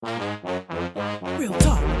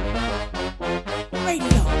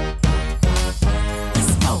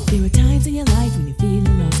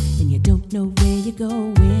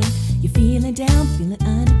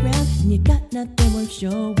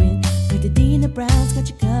Brown's got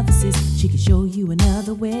you covered, sis. She can show you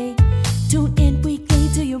another way. Tune in weekly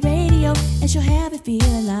to your radio, and she'll have it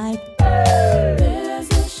feeling like there's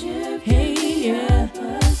a shift. Hey, yeah.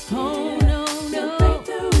 Oh, no, no. The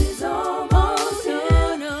breakthrough is almost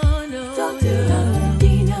here. No. Talk to Dr.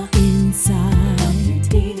 Dina. Insight. Dr.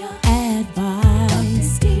 Dina.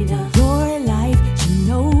 Advice. Dr. Dina. Your life, she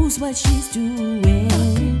knows what she's doing.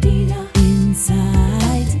 Dr. Dina.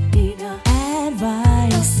 Insight. Dr. Dina.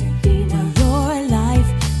 Advice. Dr. Dina. Your life,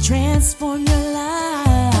 transform your life.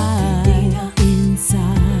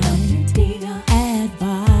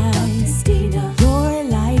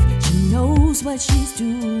 What she's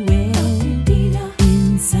doing. Dina.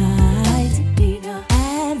 Insight. Dina.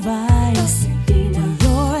 Advice. Dina.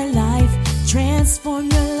 Your life, transform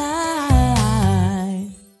your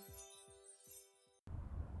life.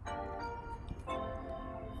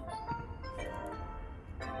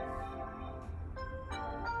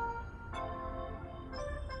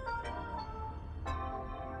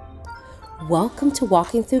 Welcome to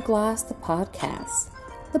Walking Through Glass, the podcast.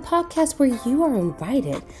 The podcast where you are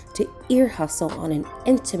invited to ear hustle on an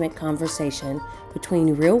intimate conversation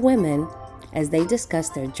between real women as they discuss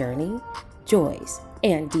their journey, joys,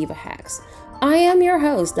 and diva hacks. I am your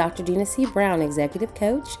host, Dr. Dina C. Brown, executive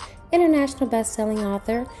coach, international best-selling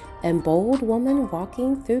author, and bold woman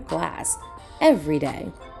walking through glass every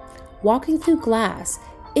day. Walking through glass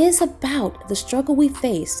is about the struggle we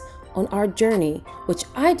face on our journey, which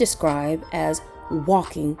I describe as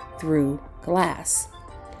walking through glass.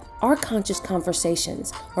 Our conscious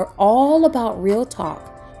conversations are all about real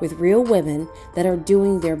talk with real women that are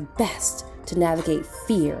doing their best to navigate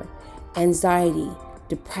fear, anxiety,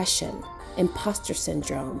 depression, imposter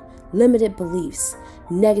syndrome, limited beliefs,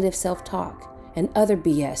 negative self-talk, and other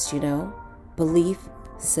BS, belief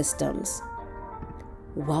systems.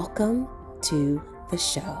 Welcome to the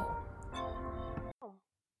show.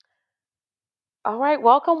 All right,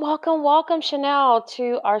 welcome, Chanel,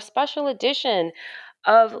 to our special edition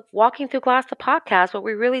of Walking Through Glass, the podcast, where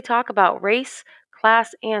we really talk about race,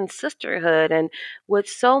 class, and sisterhood. And with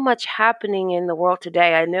so much happening in the world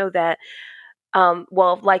today, I know that,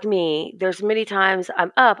 like me, there's many times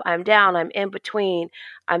I'm up, I'm down, I'm in between,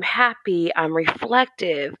 I'm happy, I'm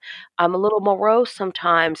reflective, I'm a little morose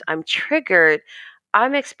sometimes, I'm triggered,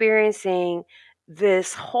 I'm experiencing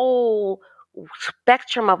this whole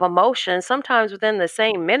spectrum of emotions, sometimes within the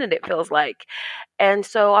same minute, it feels like. And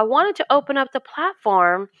so I wanted to open up the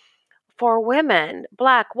platform for women,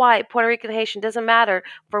 Black, white, Puerto Rican, Haitian, doesn't matter,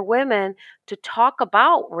 for women to talk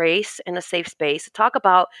about race in a safe space, to talk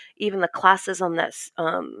about even the classism that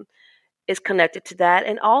is connected to that,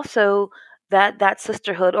 and also that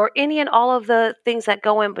sisterhood or any and all of the things that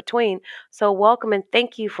go in between. So welcome and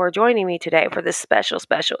thank you for joining me today for this special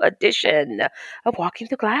edition of Walking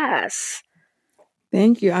the Glass.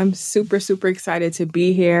 Thank you. I'm super, super excited to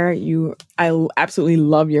be here. I absolutely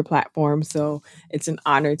love your platform. So it's an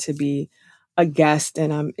honor to be a guest,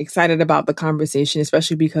 and I'm excited about the conversation,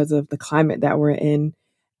 especially because of the climate that we're in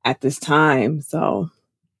at this time. So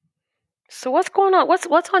what's going on?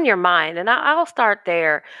 What's on your mind? And I'll start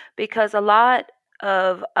there, because a lot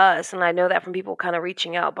of us, and I know that from people kind of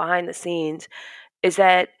reaching out behind the scenes, is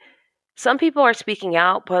that some people are speaking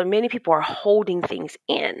out, but many people are holding things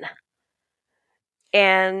in.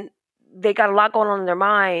 And they got a lot going on in their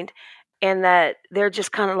mind, and that they're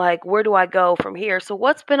just kind of like, where do I go from here? So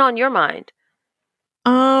what's been on your mind?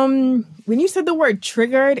 When you said the word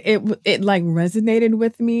triggered, it like resonated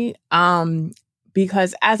with me.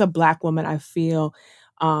 Because as a Black woman, I feel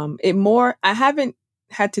I haven't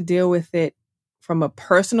had to deal with it from a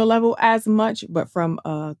personal level as much, but from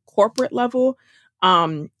a corporate level,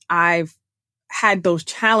 I've had those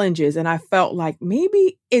challenges, and I felt like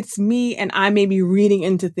maybe it's me and I may be reading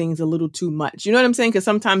into things a little too much. You know what I'm saying? Because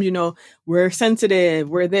sometimes, we're sensitive,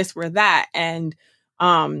 we're this, we're that, and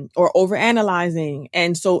or overanalyzing.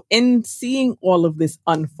 And so in seeing all of this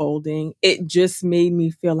unfolding, it just made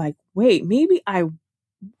me feel like, wait, maybe I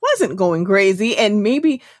wasn't going crazy, and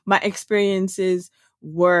maybe my experiences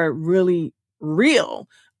were really real.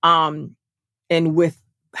 And with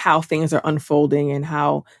how things are unfolding and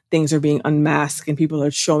how things are being unmasked and people are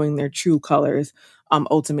showing their true colors,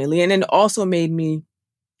 ultimately. And it also made me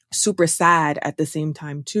super sad at the same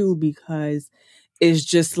time too, because it's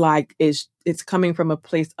just like, it's coming from a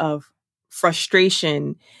place of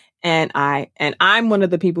frustration. And I'm one of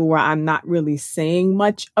the people where I'm not really saying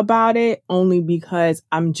much about it, only because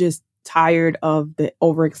I'm just tired of the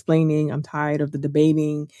over explaining. I'm tired of the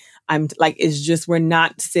debating. I'm like, it's just, we're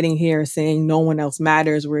not sitting here saying no one else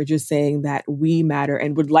matters. We're just saying that we matter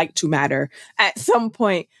and would like to matter at some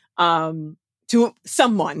point, to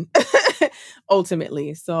someone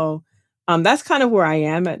ultimately. So that's kind of where I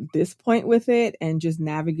am at this point with it, and just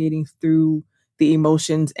navigating through the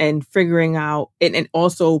emotions and figuring out it, and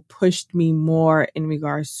also pushed me more in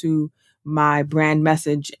regards to my brand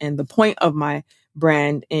message and the point of my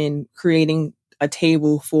brand in creating a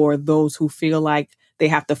table for those who feel like they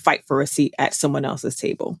have to fight for a seat at someone else's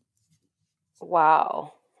table.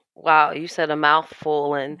 Wow. Wow, you said a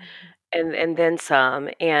mouthful and then some.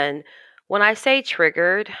 And when I say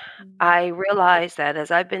triggered, I realize that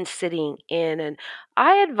as I've been sitting in, and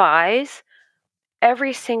I advise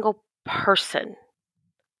every single person,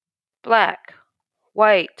 black,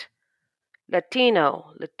 white,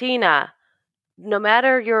 Latino, Latina, no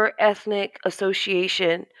matter your ethnic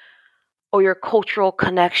association or your cultural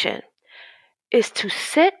connection, is to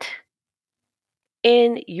sit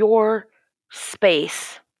in your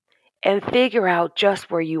space and figure out just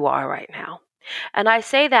where you are right now. And I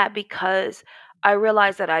say that because I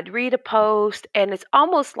realized that I'd read a post and it's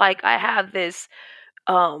almost like I have this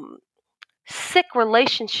sick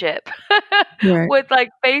relationship Right. with like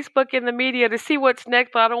Facebook and the media to see what's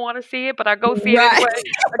next, but I don't want to see it, but I go see it Right. anyway.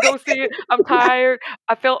 I go see it. I'm tired.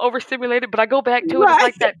 I feel overstimulated, but I go back to it. It's Right.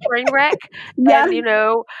 like that train wreck. Yeah.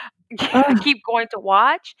 And, I keep going to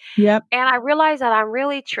watch. Yep. And I realize that I'm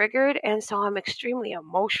really triggered. And so I'm extremely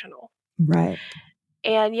emotional. Right.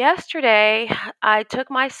 And yesterday, I took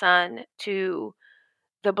my son to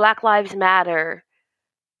the Black Lives Matter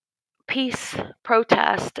peace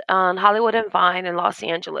protest on Hollywood and Vine in Los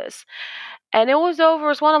Angeles. And it was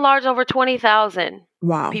one of large, over 20,000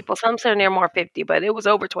 Wow. people. Some say near more 50, but it was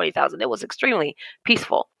over 20,000. It was extremely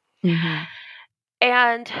peaceful. Mm-hmm.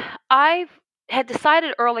 And I had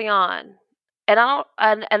decided early on, and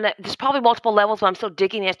there's probably multiple levels, but I'm still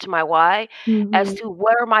digging into my why as to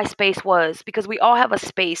where my space was, because we all have a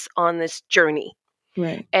space on this journey.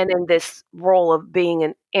 Right. And in this role of being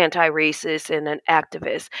an anti-racist and an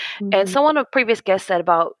activist. And someone, a previous guest, said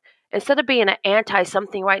about, instead of being an anti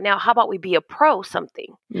something right now, how about we be a pro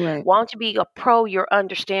something? Right. Why don't you be a pro your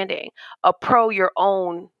understanding, a pro your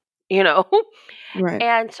own, Right.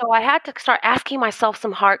 And so I had to start asking myself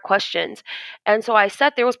some hard questions. And so I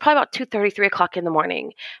said, there was probably about 2:30, 3 o'clock in the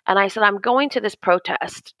morning. And I said, I'm going to this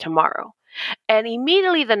protest tomorrow. And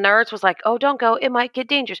immediately the nerds was like, oh, don't go. It might get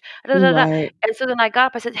dangerous. Right. And so then I got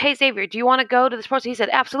up. I said, hey, Xavier, do you want to go to this protest? He said,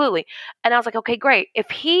 absolutely. And I was like, okay, great. If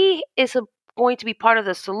he is going to be part of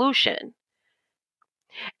the solution,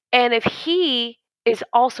 and if he is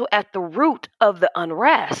also at the root of the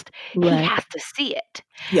unrest, he Right. has to see it.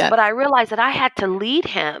 Yeah. But I realized that I had to lead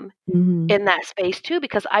him in that space too,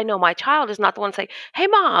 because I know my child is not the one saying, hey,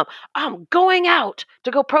 mom, I'm going out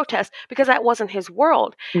to go protest, because that wasn't his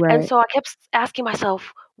world. Right. And so I kept asking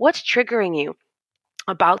myself, what's triggering you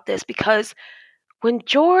about this? Because when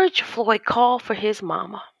George Floyd called for his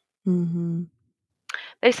mama,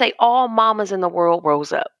 they say all mamas in the world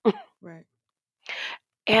rose up. Right.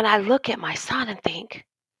 And I look at my son and think,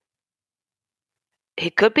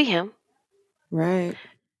 it could be him. Right.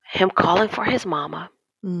 Him calling for his mama.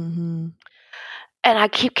 Mm-hmm. And I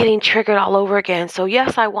keep getting triggered all over again. So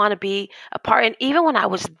yes, I want to be a part. And even when I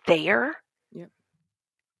was there, Yep.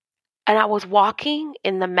 and I was walking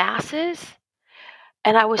in the masses,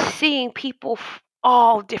 and I was seeing people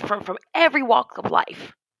all different from every walk of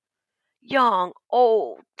life, young,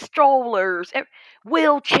 old, strollers,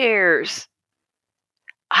 wheelchairs,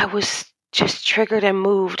 I was just triggered and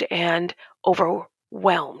moved and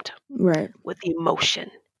overwhelmed Right. with emotion.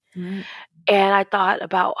 Right. And I thought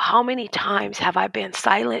about how many times have I been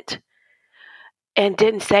silent and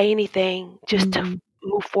didn't say anything just to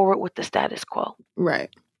move forward with the status quo. Right.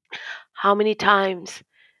 How many times,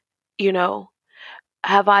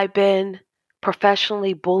 have I been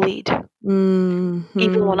professionally bullied,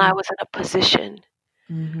 even when I was in a position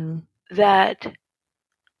that,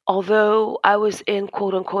 although I was in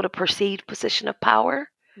quote unquote a perceived position of power,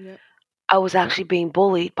 Yep. I was actually being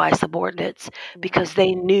bullied by subordinates because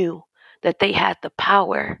they knew that they had the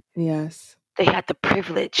power. Yes. They had the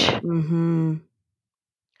privilege to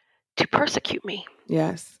persecute me.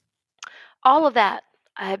 Yes. All of that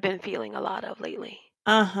I have been feeling a lot of lately.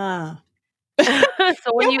 Uh-huh.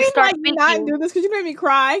 So when you start thinking, not do this, because you made me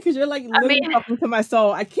cry, because you're like literally talking to my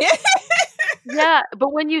soul. I can't. Yeah,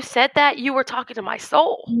 but when you said that, you were talking to my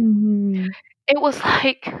soul. It was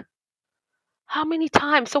like, how many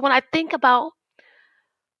times? So when I think about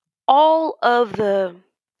all of the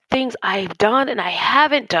things I've done and I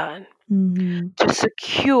haven't done to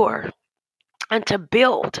secure and to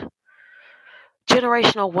build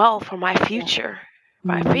generational wealth for my future,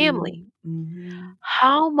 my family,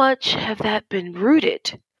 how much have that been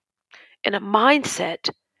rooted in a mindset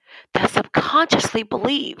that subconsciously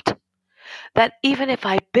believed that even if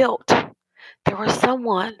I built, there was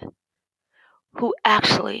someone who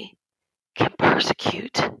actually can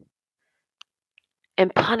persecute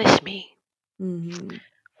and punish me Mm-hmm.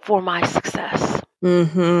 for my success.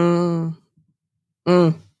 Mm-hmm.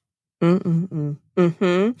 Mm. Mm-mm-mm.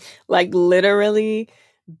 Mm-hmm. Like literally,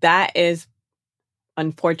 that is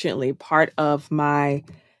unfortunately part of my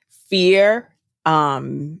fear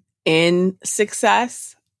in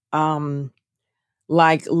success.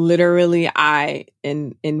 Like literally I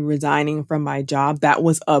in resigning from my job, that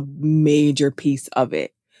was a major piece of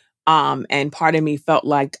it. And part of me felt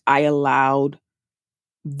like I allowed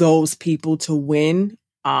those people to win.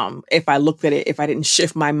 If I looked at it, if I didn't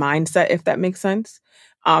shift my mindset, if that makes sense.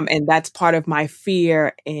 And that's part of my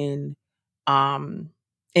fear um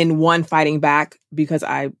in one fighting back, because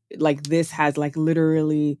I like this has like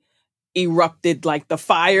literally erupted like the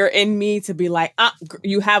fire in me to be like,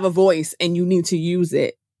 you have a voice and you need to use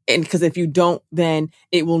it. And because if you don't, then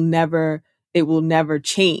it will never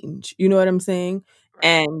change. You know what I'm saying?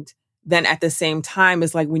 And then at the same time,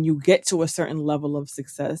 it's like when you get to a certain level of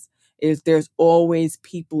success, is there's always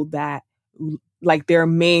people that like their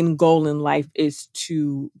main goal in life is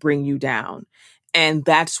to bring you down. And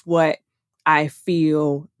that's what I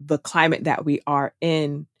feel the climate that we are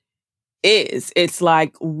in is. It's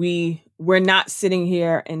like we're not sitting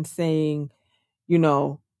here and saying, you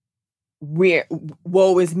know, we're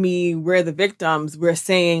woe is me, we're the victims. We're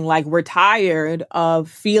saying like we're tired of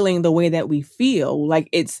feeling the way that we feel. Like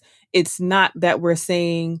it's not that we're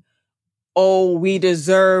saying, oh, we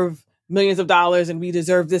deserve millions of dollars and we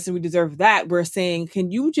deserve this and we deserve that. We're saying,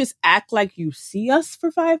 can you just act like you see us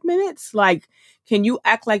for 5 minutes? Like, can you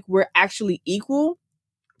act like we're actually equal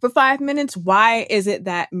for 5 minutes? Why is it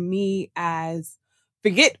that me as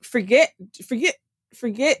forget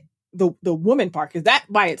the woman part, because that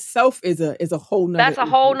by itself is a whole nother That's a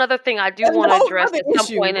whole issue. nother thing I do That's a want to whole address nother at some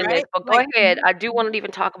issue, point in this, right? but go Like, ahead. I do want to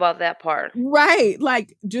even talk about that part. right.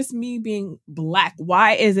 Like just me being Black.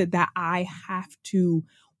 Why is it that I have to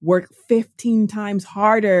work 15 times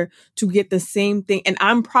harder to get the same thing? And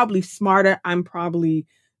I'm probably smarter. I'm probably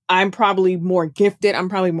more gifted. I'm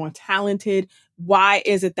probably more talented. Why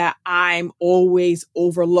is it that I'm always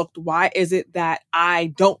overlooked? Why is it that I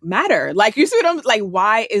don't matter? Like, you see what I'm like,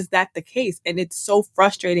 why is that the case? And it's so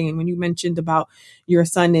frustrating. And when you mentioned about your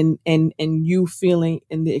son and you feeling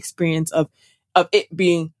in the experience of it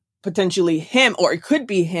being potentially him, or it could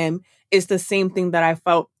be him, is the same thing that I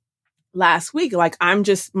felt last week. Like I'm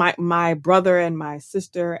just my brother and my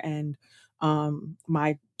sister and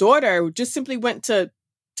my daughter just simply went to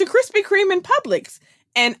Krispy Kreme in Publix,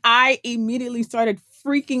 and I immediately started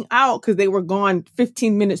freaking out because they were gone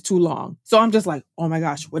 15 minutes too long. So I'm just like, oh my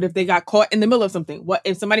gosh, what if they got caught in the middle of something? What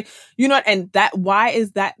if somebody, and that why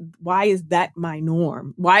is that my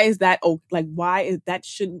norm? Why is that like why is that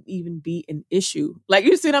shouldn't even be an issue? Like,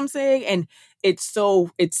 you see what I'm saying? And it's so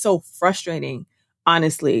frustrating,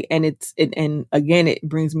 honestly. And and again, it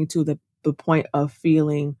brings me to the point of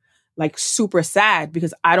feeling like super sad,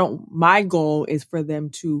 because my goal is for them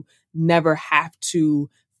to never have to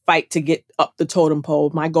fight to get up the totem pole.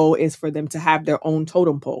 My goal is for them to have their own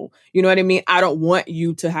totem pole. You know what I mean? I don't want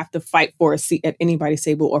you to have to fight for a seat at anybody's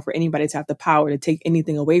table, or for anybody to have the power to take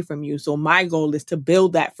anything away from you. So my goal is to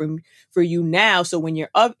build that for you now. So when you're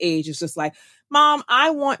of age, it's just like, Mom,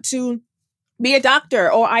 I want to be a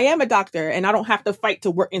doctor, or I am a doctor, and I don't have to fight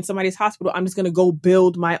to work in somebody's hospital. I'm just going to go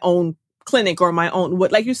build my own clinic or my own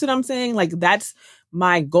like, you see what I'm saying? Like, that's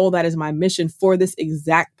my goal. That is my mission for this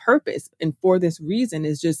exact purpose. And for this reason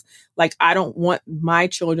is just like, I don't want my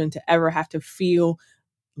children to ever have to feel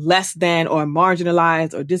less than or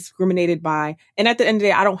marginalized or discriminated by. And at the end of the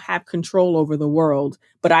day, I don't have control over the world,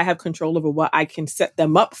 but I have control over what I can set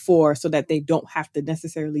them up for so that they don't have to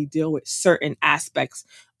necessarily deal with certain aspects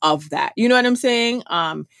of that. You know what I'm saying?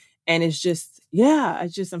 And it's just, yeah,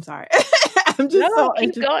 I'm sorry. I'm just No,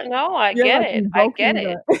 keep going. No, I you're get like it. I get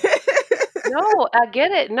invoking it. the No, I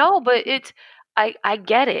get it. No, but I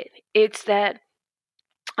get it. It's that,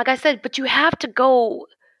 like I said, but you have to go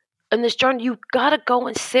in this journey. You gotta go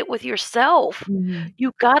and sit with yourself. Mhm,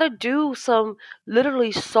 You gotta do some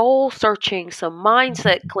literally soul searching, some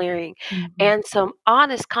mindset clearing, mhm, and some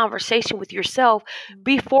honest conversation with yourself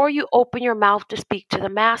before you open your mouth to speak to the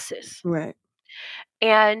masses. right.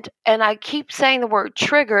 And I keep saying the word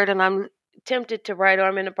triggered, and I'm tempted to write, or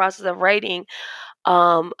I'm in the process of writing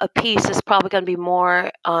a piece that's probably going to be more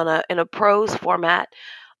on in a prose format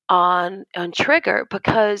on trigger,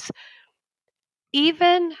 because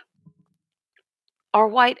even our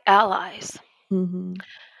white allies, Mhm.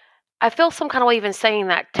 I feel some kind of way even saying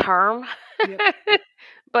that term, Yep.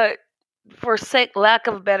 but for lack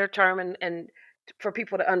of a better term, and for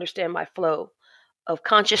people to understand my flow of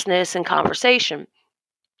consciousness and conversation,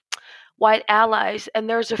 white allies, and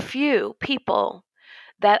there's a few people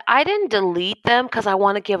that I didn't delete them because I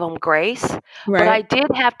want to give them grace, but I Right. did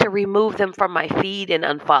have to remove them from my feed and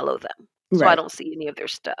unfollow them so I Right. don't see any of their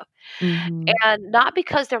stuff. Mm-hmm. And not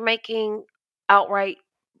because they're making outright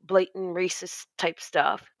blatant racist type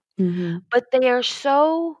stuff, Mm-hmm. but they are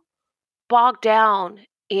so bogged down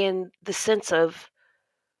in the sense of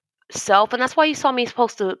self. And that's why you saw me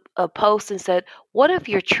post a post and said, "What if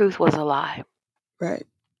your truth was a lie?" Right.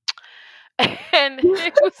 And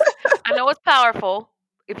it was, I know it's powerful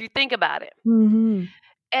if you think about it. Mm-hmm.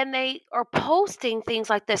 And they are posting things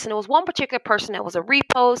like this. And it was one particular person that was a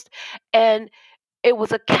repost, and it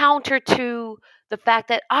was a counter to the fact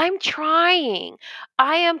that I am trying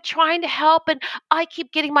to help, and I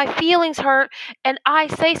keep getting my feelings hurt, and I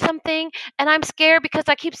say something and I'm scared because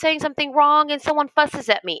I keep saying something wrong and someone fusses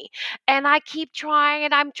at me, and I keep trying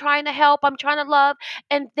and I'm trying to help, I'm trying to love,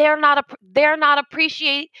 and they're not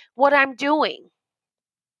appreciate what I'm doing.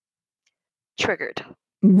 Triggered.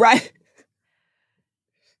 Right.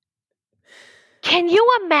 Can you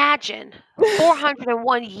imagine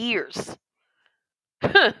 401 years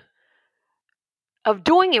of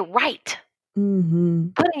doing it right? Mm-hmm.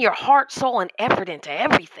 Putting your heart, soul, and effort into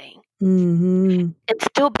everything, Mm-hmm. and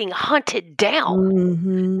still being hunted down.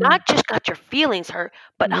 Mm-hmm. Not just got your feelings hurt,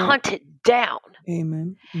 but Right. hunted down.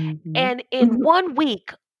 Amen. Mm-hmm. And in 1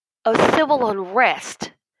 week of civil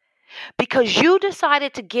unrest, because you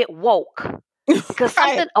decided to get woke, because Right.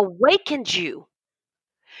 something awakened you,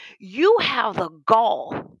 you have the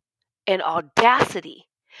gall and audacity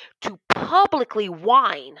to publicly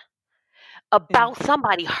whine about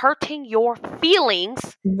somebody hurting your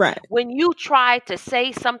feelings Right. when you tried to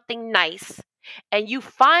say something nice and you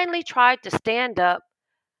finally tried to stand up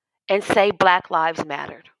and say Black Lives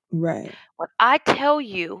Mattered. Right. When I tell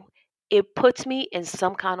you, it puts me in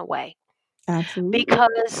some kind of way, Absolutely.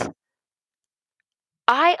 because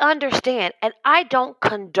I understand and I don't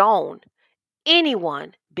condone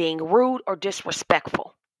anyone being rude or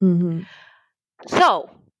disrespectful. Mm-hmm. So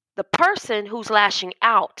the person who's lashing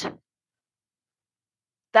out,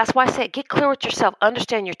 that's why I said get clear with yourself,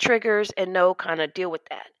 understand your triggers, and know kind of deal with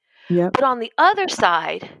that. Yep. But on the other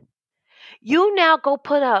side, you now go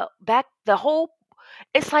put back the whole,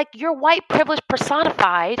 it's like your white privilege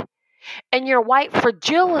personified and your white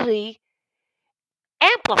fragility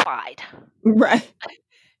amplified. Right.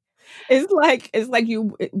 It's like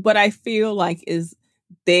you, what I feel like is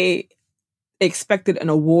they expected an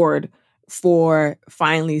award for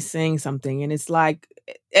finally saying something. And it's like,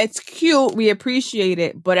 it's cute. We appreciate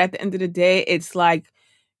it. But at the end of the day, it's like,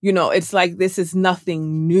 it's like, this is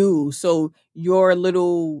nothing new. So your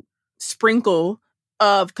little sprinkle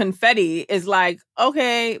of confetti is like,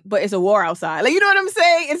 okay, but it's a war outside. Like, you know what I'm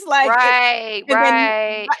saying? It's like, Right, and then,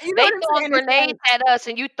 right. you know They what I'm throwing saying? It's grenades like, at us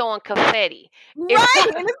and you throwing confetti. right.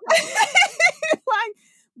 And it's like,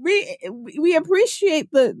 we appreciate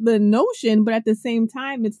the notion, but at the same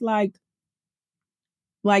time, it's like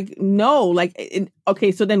no,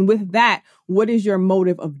 okay. So then with that, what is your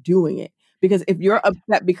motive of doing it? Because if you're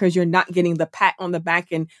upset because you're not getting the pat on the back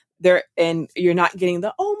and you're not getting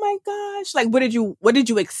the, oh my gosh, like, what did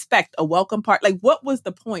you expect? A welcome part? Like, what was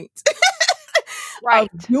the point Right.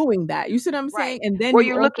 of doing that? You see what I'm saying? Right. And then Where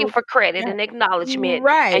you you're looking also, for credit yeah, and acknowledgement,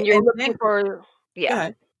 right. and you're And looking then, for, go yeah.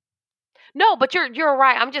 ahead. No, but you're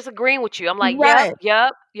right. I'm just agreeing with you. I'm like, Right.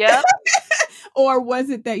 yep. Or was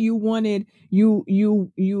it that you wanted now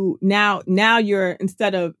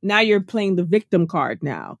you're playing the victim card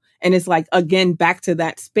now, and it's like, again, back to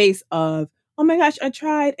that space of, oh my gosh, I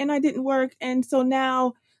tried and I didn't work, and so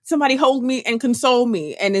now somebody hold me and console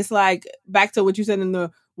me. And it's like back to what you said in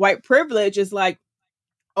the white privilege. Is like,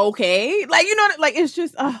 okay, like, like, it's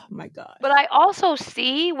just, oh my god. But I also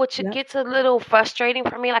see, which Yep. gets a little frustrating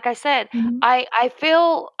for me. Like I said, Mhm. I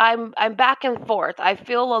feel I'm back and forth. I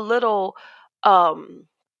feel a little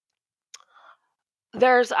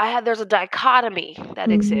there's a dichotomy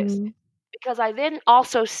that exists, Mhm. because I then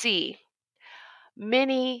also see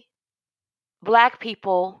many Black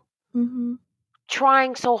people Mhm.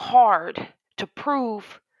 trying so hard to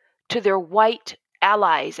prove to their white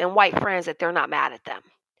allies and white friends that they're not mad at them.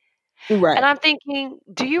 Right. And I'm thinking,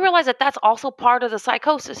 do you realize that that's also part of the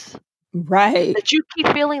psychosis? Right. That you keep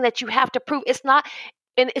feeling that you have to prove. It's not,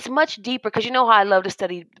 and it's much deeper, because you know how I love to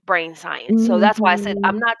study brain science. So that's why I said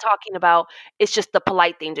I'm Mhm. not talking about it's just the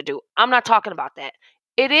polite thing to do. I'm not talking about that.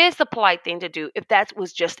 It is the polite thing to do if that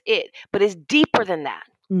was just it, but it's deeper than that.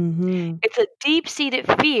 Mhm. It's a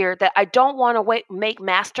deep-seated fear that I don't want to make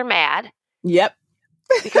master mad. Yep.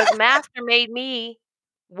 because Master made me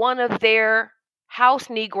one of their house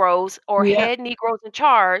Negroes or Yeah. head Negroes in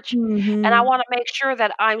charge, and I Mm-hmm. want to make sure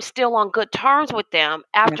that I'm still on good terms with them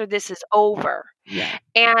after this is over. Yeah.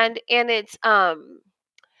 And it's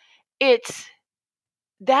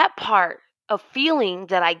that part of feeling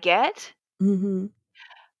that I get Mm-hmm.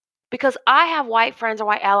 because I have white friends or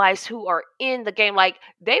white allies who are in the game. Like,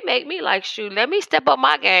 they make me like, shoot, let me step up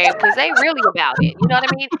my game because they really about it. You know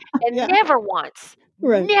what I mean? And Yeah.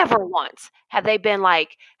 Right. never once have they been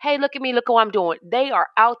like, hey, look at me, look at what I'm doing. They are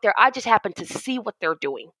out there. I just happen to see what they're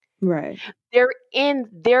doing. Right. They're in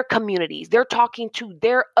their communities. They're talking to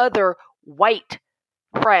their other white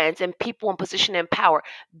friends and people in position and power.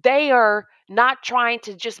 They are not trying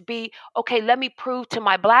to just be, okay, let me prove to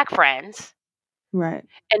my black friends Right.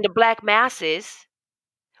 and the black masses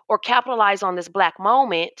or capitalize on this black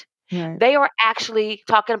moment. Right. They are actually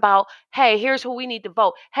talking about, hey, here's who we need to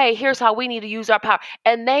vote. Hey, here's how we need to use our power.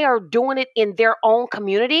 And they are doing it in their own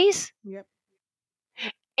communities. Yep.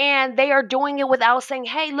 And they are doing it without saying,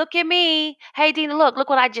 hey, look at me. Hey, Dina, look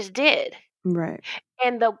what I just did. Right.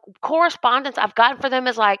 And the correspondence I've gotten for them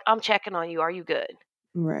is like, I'm checking on you. Are you good?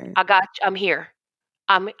 Right. I got you. I'm here.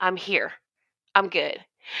 I'm here. I'm good.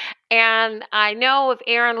 And I know if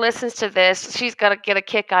Erin listens to this, she's gonna get a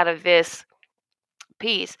kick out of this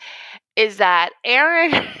piece. Is that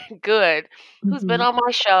Erin Good, who's been Mm-hmm. on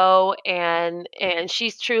my show, and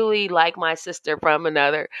she's truly like my sister from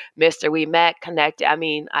another mister. We met, connected. I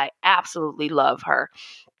mean, I absolutely love her.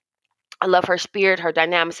 I love her spirit, her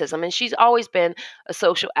dynamicism, and she's always been a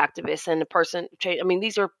social activist and a person. I mean,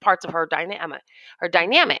 these are parts of her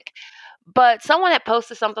dynamic. But someone had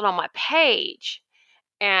posted something on my page,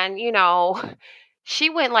 and she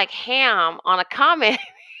went like ham on a comment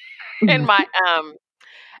in my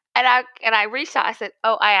and I reached out. I said,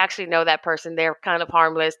 "Oh, I actually know that person. They're kind of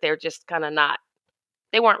harmless. They're just kind of not.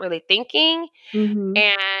 They weren't really thinking." Mm-hmm.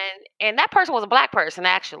 And that person was a black person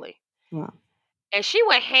actually. Wow. And she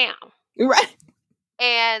went ham. Right.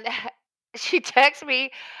 And she texted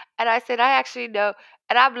me, and I said, "I actually know."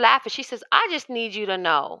 And I'm laughing. She says, "I just need you to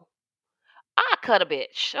know, I cut a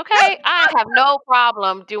bitch. Okay, I have no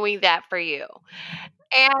problem doing that for you."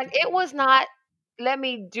 And it was not, let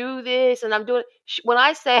me do this, and I'm doing. When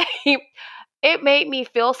I say it made me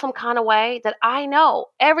feel some kind of way that I know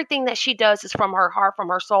everything that she does is from her heart, from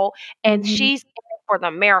her soul, and Mm-hmm. she's in it for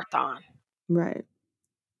the marathon. Right.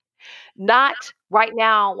 Not right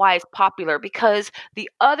now why it's popular, because the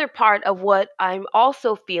other part of what I'm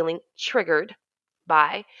also feeling triggered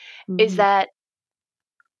by is Mm-hmm. that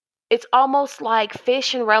it's almost like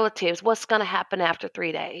fish and relatives. What's going to happen after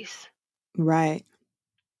 3 days? Right.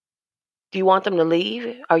 Do you want them to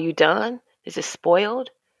leave? Are you done? Is it spoiled?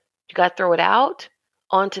 You got to throw it out?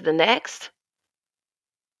 On to the next?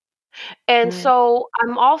 And Right. so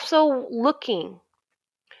I'm also looking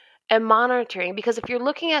and monitoring, because if you're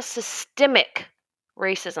looking at systemic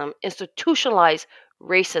racism, institutionalized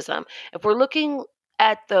racism, if we're looking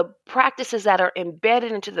at the practices that are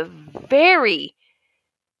embedded into the very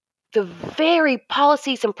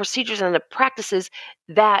policies and procedures and the practices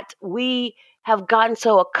that we have gotten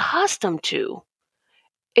so accustomed to,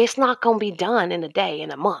 it's not going to be done in a day,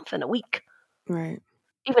 in a month, in a week, Right.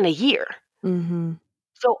 even a year. Mm-hmm.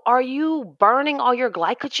 So are you burning all your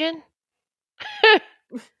glycogen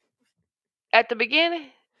at the beginning?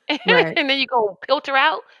 Right. And then you go filter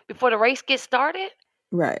out before the race gets started?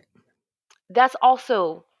 Right. That's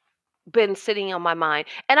also been sitting on my mind.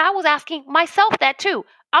 And I was asking myself that too.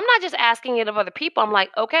 I'm not just asking it of other people. I'm like,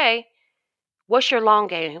 okay, what's your long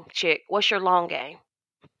game, chick? What's your long game?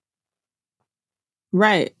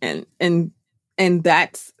 Right. And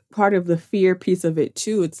that's part of the fear piece of it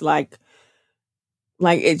too. It's like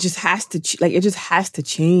it just has to it just has to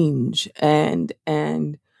change. And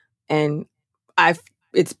I've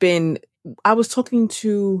it's been I was talking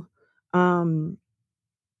to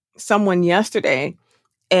someone yesterday,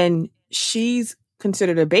 and she's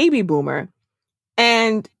considered a baby boomer,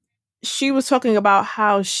 and she was talking about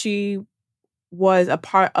how she was a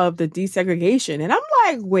part of the desegregation, and I'm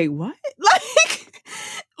like, wait, what?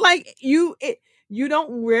 You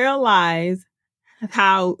don't realize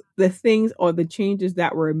how the things or the changes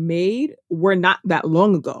that were made were not that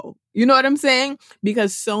long ago. You know what I'm saying?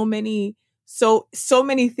 Because so many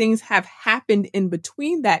things have happened in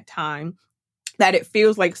between that time that it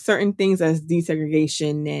feels like certain things as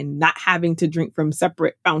desegregation and not having to drink from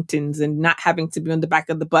separate fountains and not having to be on the back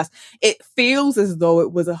of the bus. It feels as though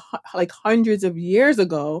it was like hundreds of years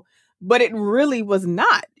ago, but it really was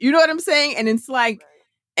not. You know what I'm saying? And it's like,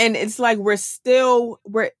 now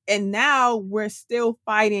we're still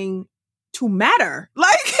fighting to matter.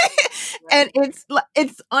 Like, And it's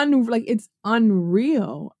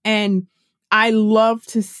unreal. And I love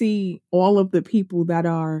to see all of the people that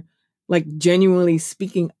are like genuinely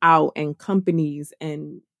speaking out, and companies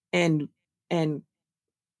and and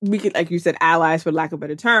we could, like you said, allies for lack of a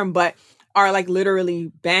better term, but are like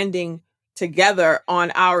literally banding together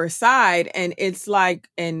on our side. And it's like,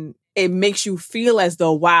 and it makes you feel as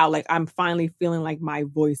though, wow, like I'm finally feeling like my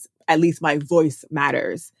voice, at least my voice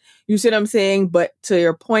matters. You see what I'm saying? But to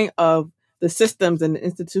your point of the systems and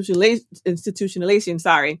institutionalization,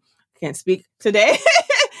 sorry, can't speak today,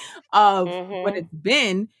 of what it's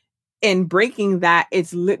been, in breaking that,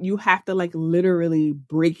 you have to like literally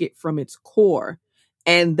break it from its core.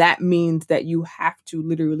 And that means that you have to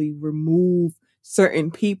literally remove certain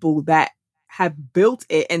people that have built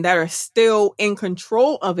it and that are still in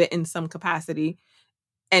control of it in some capacity,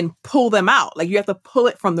 and pull them out. Like you have to pull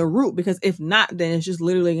it from the root, because if not, then it's just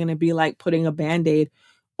literally going to be like putting a Band-Aid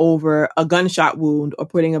over a gunshot wound, or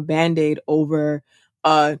putting a Band-Aid over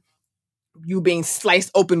you being sliced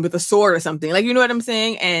open with a sword or something. Like, you know what I'm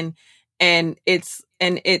saying? And it's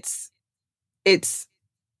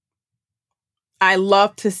I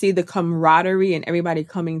love to see the camaraderie and everybody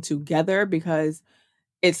coming together, because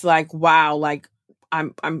it's like, wow, like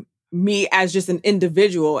I'm me as just an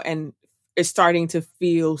individual, and it's starting to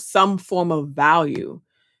feel some form of value.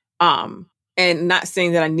 And not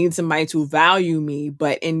saying that I need somebody to value me,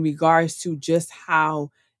 but in regards to just how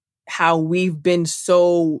we've been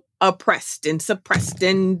so oppressed and suppressed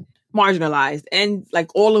and marginalized and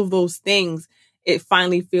like all of those things, it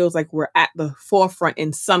finally feels like we're at the forefront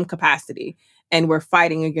in some capacity, and we're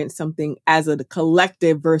fighting against something as a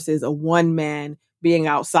collective versus a one man being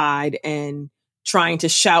outside and trying to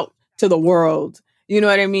shout to the world. You know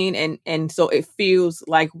what I mean? And so it feels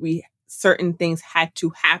like certain things had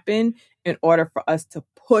to happen in order for us to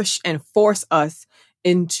push and force us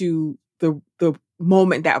into the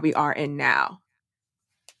moment that we are in now.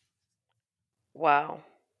 Wow.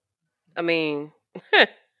 I mean,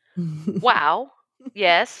 wow.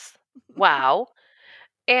 Yes. Wow.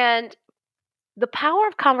 And the power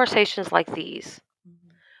of conversations like these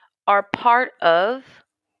are part of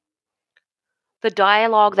the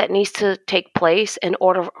dialogue that needs to take place in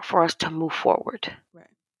order for us to move forward. Right.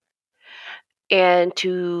 And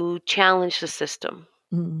to challenge the system.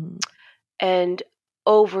 Mm-hmm. And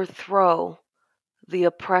overthrow the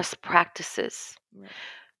oppressed practices. Right.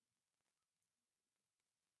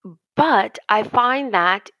 But I find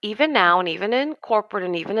that even now, and even in corporate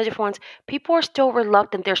and even the different ones, people are still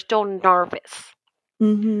reluctant. They're still nervous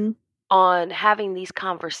on having these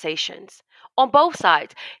conversations on both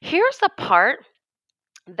sides. Here's the part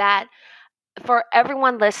that, for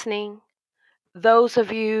everyone listening, those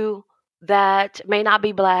of you that may not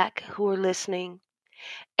be Black who are listening,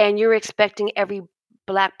 and you're expecting every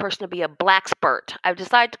Black person to be a black spurt. I've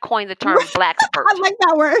decided to coin the term black spurt. I like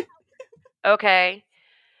that word. Okay.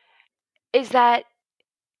 Is that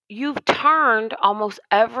you've turned almost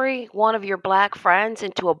every one of your Black friends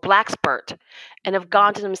into a black spurt, and have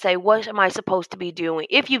gone to them and say, what am I supposed to be doing?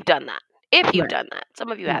 If you've done that. Done that.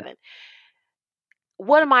 Some of you haven't.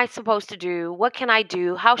 What am I supposed to do? What can I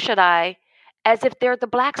do? How should I? As if they're the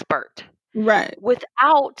black spurt. Right.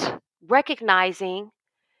 Without recognizing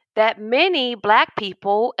that many Black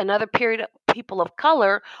people and other people of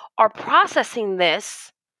color are processing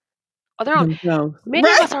this on their own. Many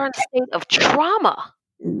of us are in a state of trauma.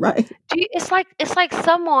 Right. It's like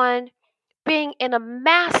someone being in a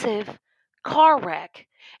massive car wreck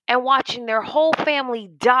and watching their whole family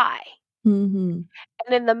die. Mm-hmm.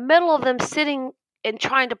 And in the middle of them sitting and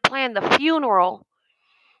trying to plan the funeral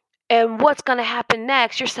and what's going to happen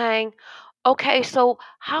next, you're saying, okay, so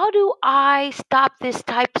how do I stop this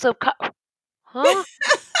types of huh?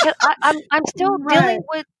 I'm still dealing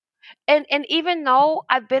with, and even though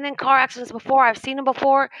I've been in car accidents before, I've seen them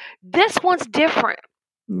before, this one's different.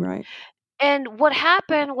 Right. And what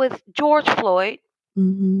happened with George Floyd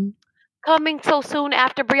coming so soon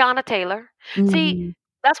after Breonna Taylor. See,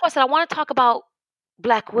 that's why I said I want to talk about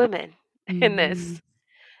Black women in this.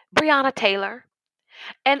 Breonna Taylor.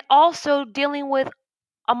 And also dealing with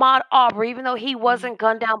Ahmaud Arbery, even though he wasn't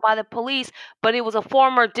gunned down by the police, but it was a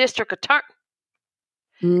former district attorney.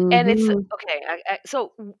 And it's okay.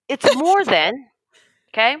 So it's more than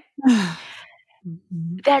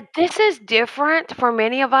that this is different for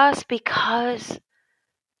many of us because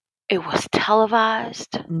it was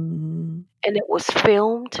televised and it was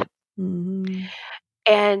filmed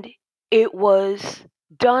and it was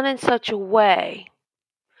done in such a way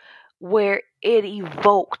where it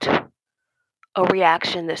evoked a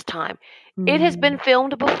reaction this time. It has been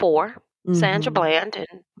filmed before, Sandra Bland,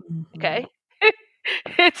 and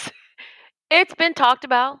It's been talked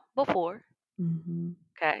about before. Mm-hmm.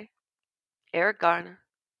 Okay. Eric Garner.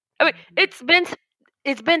 I mean, it's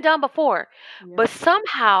been done before, Yep. but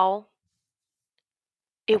somehow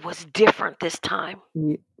it was different this time.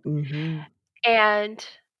 Mm-hmm. And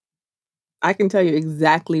I can tell you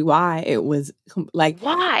exactly why it was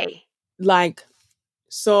why? like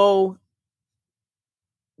so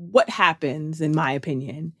what happens in my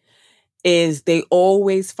opinion is they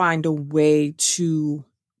always find a way to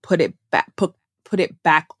put it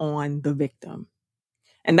back on the victim.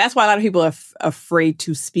 And that's why a lot of people are afraid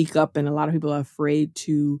to speak up, and a lot of people are afraid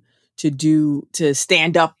to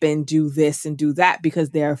stand up and do this and do that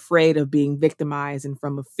because they're afraid of being victimized and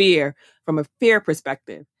from a fear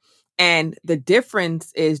perspective. And the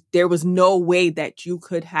difference is there was no way that you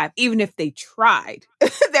could have, even if they tried,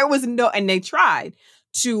 and they tried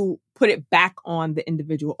to put it back on the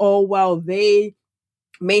individual. Oh, well, they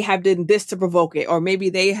may have done this to provoke it, or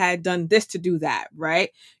maybe they had done this to do that,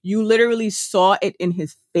 right? You literally saw it in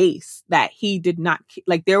his face that he did not,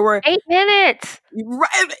 like there were, 8 minutes.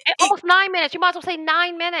 right, Almost 9 minutes. You might as well say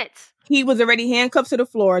 9 minutes. he was already handcuffed to the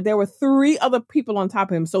floor. There were 3 other people on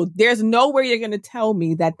top of him. So there's nowhere you're going to tell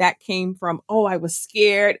me that came from, oh, I was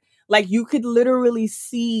scared. Like you could literally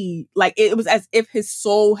see, like it was as if his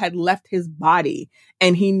soul had left his body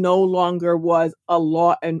and he no longer was a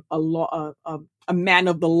man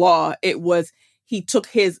of the law. It was, he took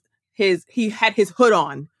he had his hood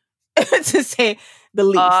on to say the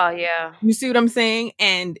least. Oh, yeah. You see what I'm saying?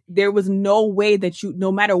 And there was no way that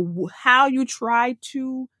no matter how you tried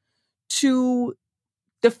to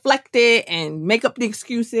deflect it and make up the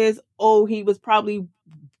excuses. Oh, he was probably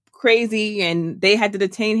crazy and they had to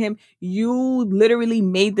detain him. You literally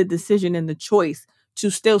made the decision and the choice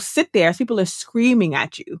to still sit there as people are screaming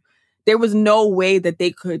at you. There was no way that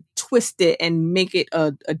they could twist it and make it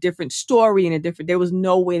a different story and there was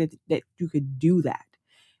no way that you could do that.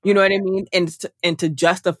 You know what I mean? And to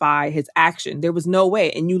justify his action, there was no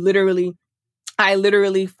way. And I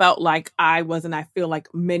literally felt like I feel like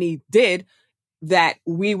many did, that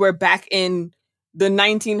we were back in the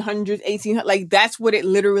 1900s, 1800s. Like that's what it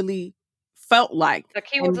literally felt like. Like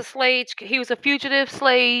he was a slave. He was a fugitive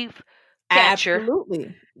slave catcher.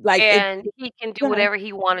 Absolutely. Like and he can do whatever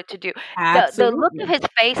he wanted to do. The look of absolutely. his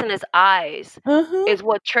face and his eyes is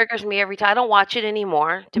what triggers me every time. I don't watch it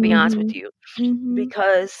anymore, to be honest with you,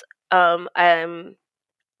 because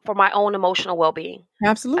for my own emotional well-being,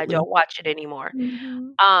 Absolutely. I don't watch it anymore.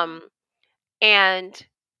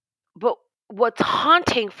 But what's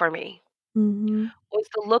haunting for me was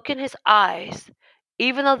the look in his eyes,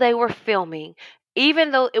 even though they were filming,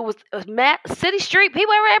 even though it was city street,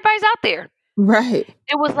 everybody's out there. Right.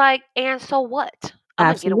 It was like, and so what? I'm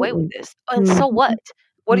gonna get away with this. And so what?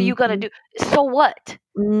 What are you gonna do? So what?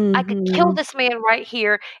 I could kill this man right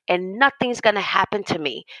here and nothing's gonna happen to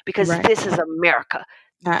me because this is America.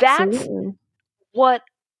 That's what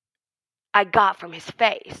I got from his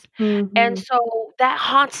face. And so that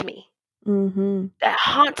haunts me. That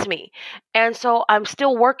haunts me. And so I'm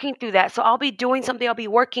still working through that. So I'll be doing something, I'll be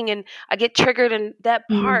working, and I get triggered in that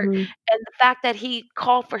part. And the fact that he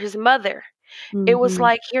called for his mother, it was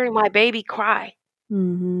like hearing my baby cry.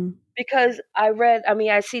 Because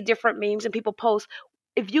I see different memes and people post,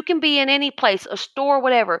 if you can be in any place, a store,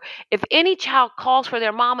 whatever, if any child calls for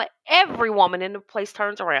their mama, every woman in the place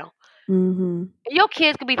turns around. And your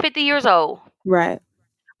kids could be 50 years old. Right.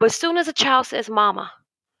 But as soon as a child says mama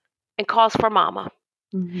and calls for mama,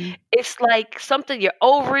 it's like something, your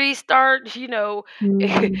ovaries start, people,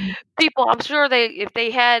 I'm sure if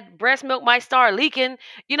they had breast milk might start leaking.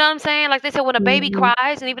 You know what I'm saying? Like they said, when a baby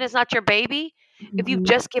cries, and even if it's not your baby, if you've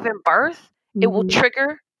just given birth, it will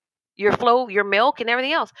trigger your flow, your milk and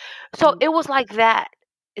everything else. So it was like that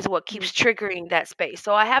is what keeps triggering that space.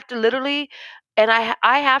 So I have to literally, and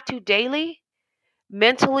I have to daily,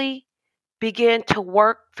 mentally begin to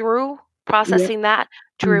work through processing that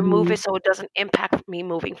to remove it so it doesn't impact me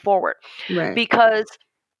moving forward. Right. Because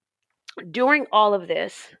during all of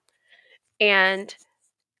this and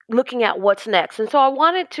looking at what's next, and so I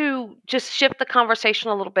wanted to just shift the conversation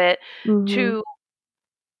a little bit to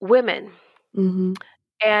women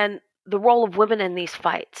and the role of women in these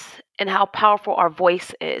fights and how powerful our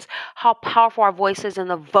voice is, how powerful our voice is in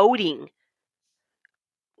the voting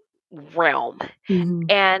realm,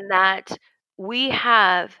 and that we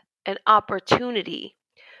have an opportunity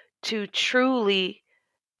to truly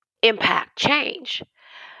impact change.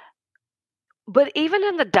 But even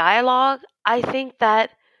in the dialogue, I think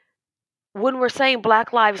that when we're saying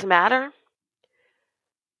Black Lives Matter,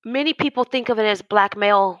 many people think of it as Black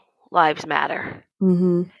male lives matter.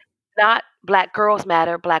 Not Black girls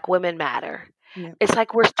matter, Black women matter. Yep. It's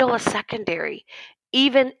like we're still a secondary,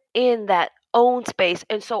 even in that own space.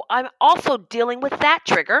 And so I'm also dealing with that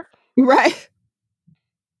trigger. Right.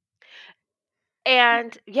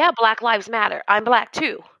 And yeah, Black Lives Matter. I'm Black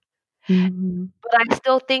too. Mm-hmm. But I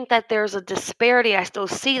still think that there's a disparity. I still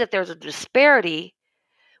see that there's a disparity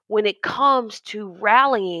when it comes to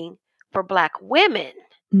rallying for Black women.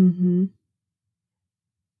 Mm-hmm.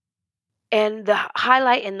 And the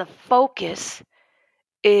highlight and the focus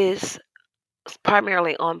is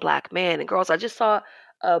primarily on Black men and girls. I just saw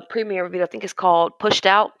a premiere video, I think it's called Pushed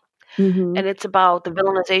Out, Mm-hmm. and it's about the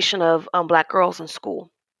villainization of Black girls in school.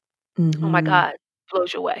 Oh my Mm-hmm. God,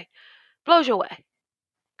 blows you away. Blows you away.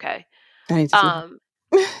 Okay. I need to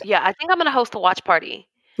see that. Yeah, I think I'm gonna host a watch party.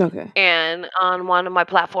 Okay. And on one of my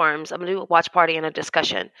platforms, I'm gonna do a watch party and a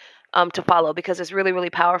discussion to follow, because it's really, really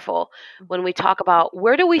powerful when we talk about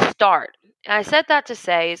where do we start. And I said that to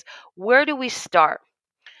say is, where do we start?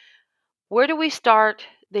 Where do we start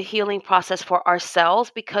the healing process for ourselves?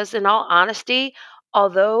 Because in all honesty,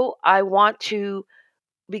 although I want to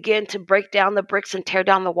begin to break down the bricks and tear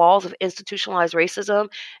down the walls of institutionalized racism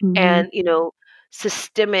Mm-hmm. and,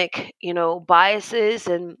 systemic, biases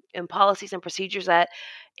and policies and procedures that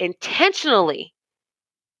intentionally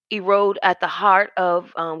erode at the heart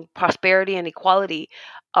of prosperity and equality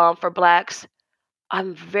for Blacks,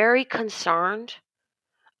 I'm very concerned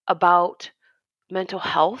about mental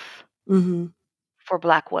health Mm-hmm. for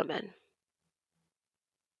Black women.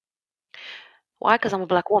 Why? Because I'm a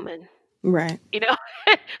Black woman, Right. you know?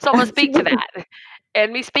 So I'm going to speak to that.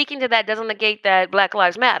 And me speaking to that doesn't negate that Black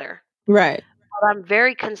Lives Matter. Right. But I'm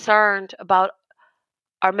very concerned about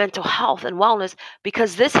our mental health and wellness,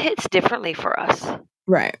 because this hits differently for us.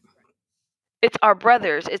 Right. It's our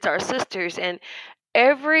brothers, it's our sisters, and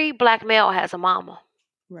every Black male has a mama.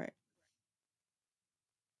 Right.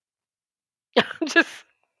 Just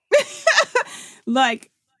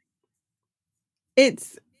Like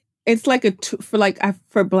it's like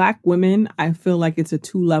for Black women, I feel like it's a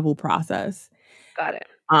 2-level process. got it.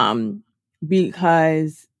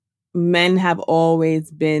 Because men have always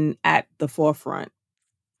been at the forefront.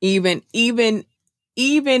 Even in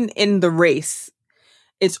the race,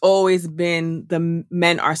 it's always been the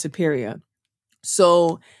men are superior.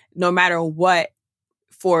 So no matter what,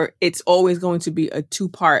 it's always going to be a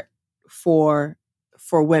 2-part for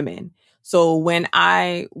women. So when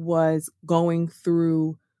I was going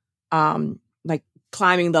through like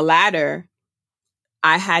climbing the ladder,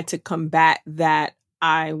 I had to combat that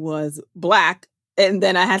I was Black, and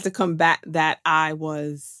then I had to combat that I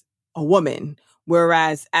was a woman.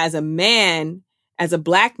 Whereas as a man, as a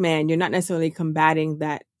Black man, you're not necessarily combating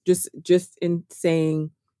that, just in saying,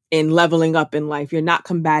 in leveling up in life, you're not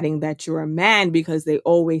combating that you're a man because they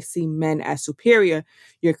always see men as superior.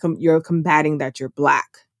 You're combating that you're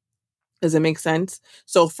Black. Does it make sense?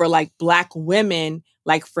 So for like Black women,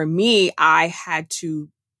 like for me, I had to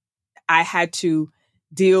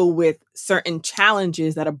deal with certain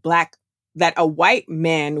challenges that a white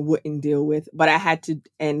man wouldn't deal with, but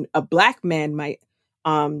and a Black man might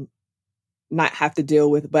not have to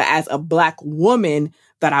deal with, but as a Black woman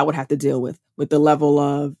that I would have to deal with the level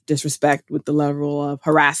of disrespect, with the level of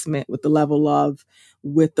harassment, with the level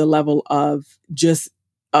of just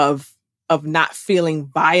of not feeling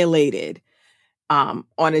violated on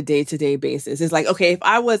a day-to-day basis. It's like, okay, if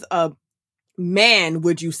I was a man,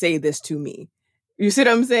 would you say this to me? You see what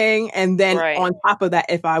I'm saying? And then Right. on top of that,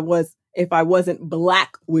 if I wasn't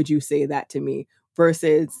Black, would you say that to me?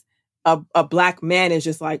 Versus a Black man is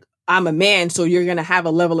just like, I'm a man, so you're going to have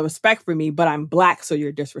a level of respect for me, but I'm Black, so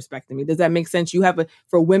you're disrespecting me. Does that make sense?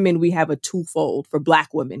 For women, we have a twofold. For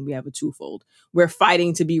Black women, we have a twofold. We're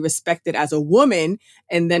fighting to be respected as a woman,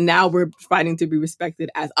 and then now we're fighting to be respected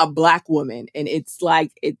as a Black woman. And it's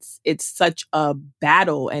like, it's such a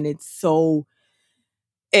battle, and it's so,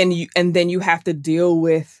 and then you have to deal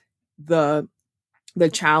with the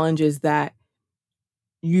challenges that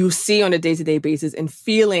you see on a day-to-day basis and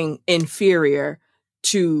feeling inferior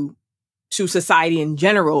to society in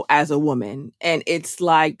general as a woman. And it's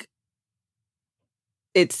like,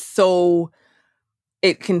 it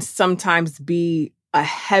can sometimes be a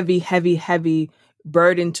heavy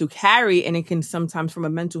burden to carry. And it can sometimes, from a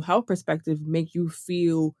mental health perspective, make you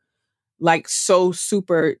feel like so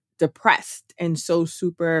super depressed and so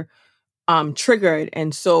super triggered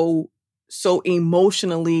and so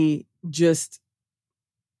emotionally just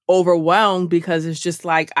overwhelmed, because it's just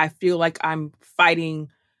like, I feel like I'm fighting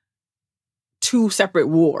 2 separate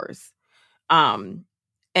wars. And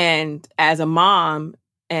as a mom,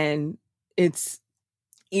 and it's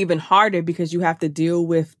even harder because you have to deal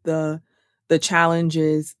with the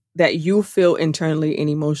challenges that you feel internally and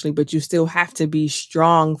emotionally, but you still have to be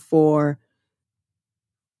strong for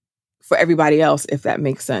everybody else, if that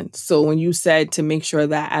makes sense. So when you said to make sure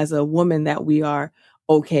that as a woman that we are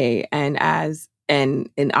okay, and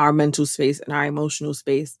in our mental space and our emotional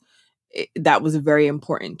space, that was very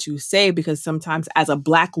important to say, because sometimes as a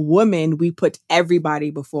Black woman, we put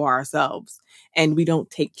everybody before ourselves and we don't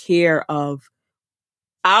take care of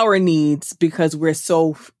our needs because we're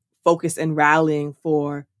so focused and rallying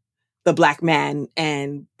for the Black man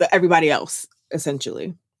and everybody else,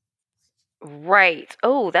 essentially. Right.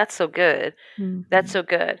 Oh, that's so good. That's so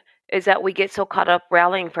good. Is that we get so caught up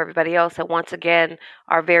rallying for everybody else that once again,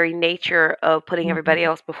 our very nature of putting everybody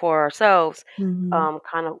else before ourselves, kind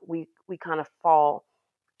of we kind of fall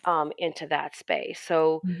into that space.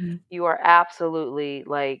 So you are absolutely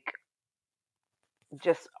like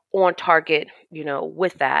just on target,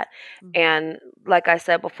 with that. And like I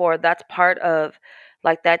said before, that's part of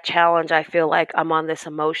like that challenge. I feel like I'm on this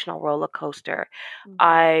emotional roller coaster.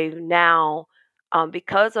 I now,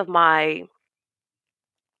 because of my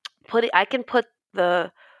I can put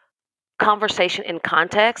the conversation in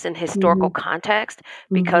context and historical context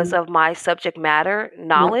because of my subject matter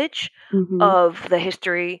knowledge of the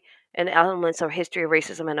history and elements of history of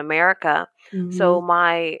racism in America. So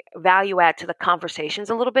my value add to the conversation is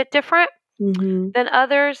a little bit different than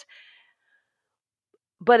others,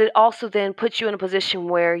 but it also then puts you in a position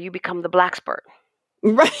where you become the black expert.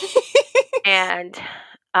 Right. And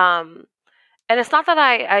it's not that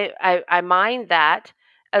I mind that,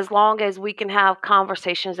 as long as we can have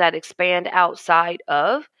conversations that expand outside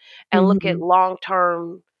of and look at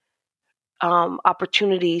long-term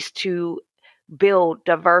opportunities to build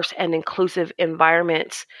diverse and inclusive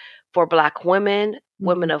environments for Black women,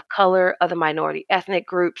 women of color, other minority ethnic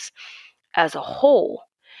groups as a whole.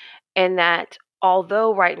 And that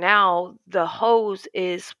although right now the hose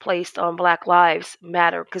is placed on Black Lives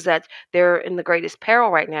Matter because they're in the greatest peril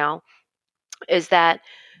right now, is that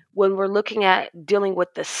when we're looking at dealing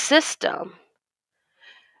with the system,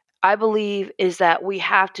 I believe is that we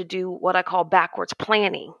have to do what I call backwards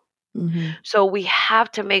planning. So we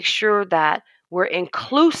have to make sure that we're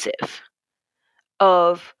inclusive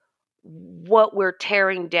of what we're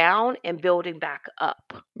tearing down and building back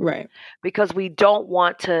up. Right. Because we don't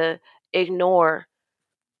want to ignore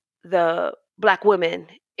the Black women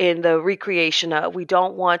in the recreation of, we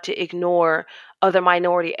don't want to ignore other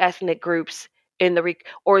minority ethnic groups in the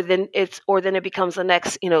or then it becomes the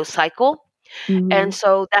next cycle. And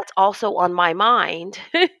so that's also on my mind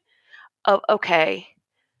of, okay,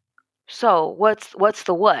 so what's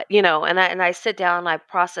the what, and I sit down and I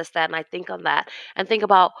process that and I think on that and think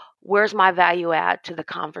about where's my value add to the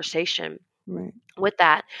conversation with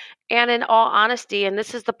that. And in all honesty, and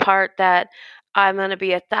this is the part that I'm going to be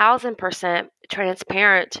 1,000%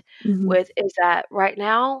 transparent with, is that right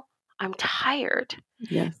now I'm tired.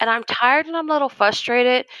 Yes. And I'm tired and I'm a little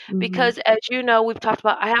frustrated because, as you know, we've talked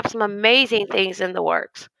about, I have some amazing things in the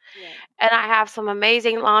works. And I have some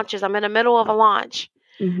amazing launches. I'm in the middle of a launch.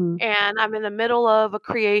 And I'm in the middle of a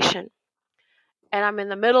creation. And I'm in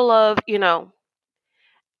the middle of,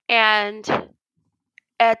 and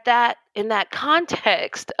in that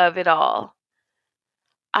context of it all,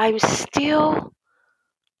 I'm still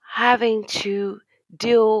having to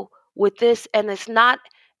deal with this, and it's not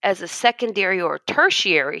as a secondary or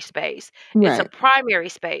tertiary space. It's a primary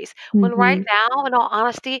space. When right now, in all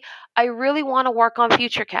honesty, I really want to work on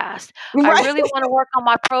FutureCast. I really want to work on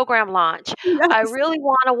my program launch. I really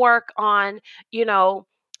want to work on,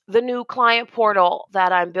 the new client portal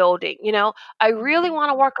that I'm building. I really want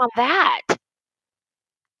to work on that.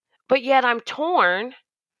 But yet I'm torn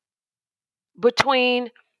between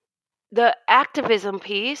the activism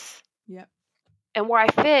piece and where I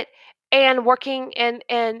fit, and working and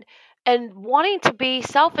wanting to be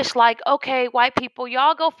selfish, like, okay, white people,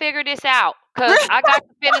 y'all go figure this out because I got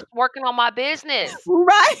to finish working on my business.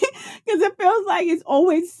 Right. Because it feels like it's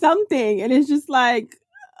always something. And it's just like,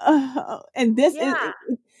 and this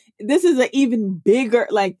is an even bigger,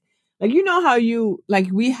 like, how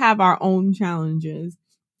we have our own challenges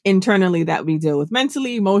internally that we deal with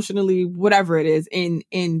mentally, emotionally, whatever it is,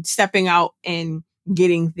 in stepping out and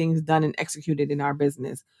getting things done and executed in our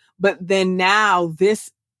business. But then now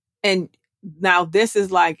this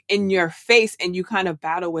is like in your face, and you kind of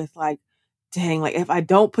battle with like, dang, like if I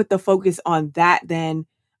don't put the focus on that, then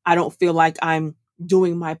I don't feel like I'm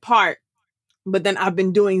doing my part. But then I've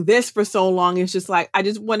been doing this for so long. It's just like, I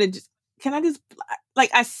just want to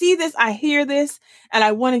I see this, I hear this, and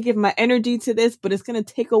I want to give my energy to this, but it's going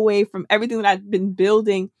to take away from everything that I've been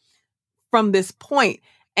building from this point.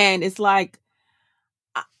 And it's like,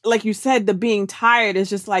 like you said, the being tired is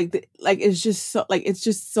just like it's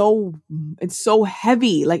just so it's so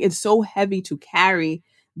heavy. Like it's so heavy to carry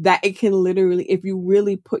that it can literally, if you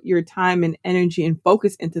really put your time and energy and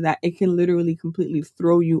focus into that, it can literally completely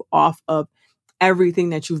throw you off of everything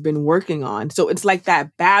that you've been working on. So it's like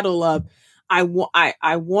that battle of I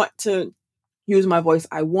want to use my voice.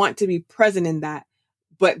 I want to be present in that.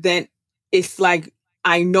 But then it's like,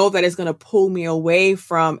 I know that it's going to pull me away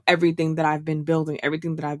from everything that I've been building,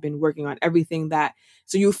 everything that I've been working on, everything that,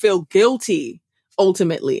 so you feel guilty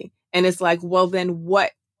ultimately. And it's like, well, then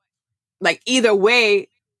what, like either way,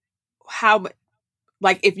 how,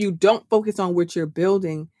 like if you don't focus on what you're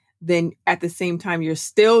building, then at the same time, you're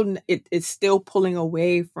still, it's still pulling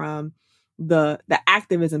away from the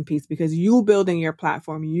activism piece, because you building your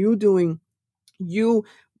platform, you building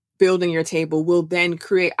your table will then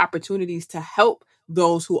create opportunities to help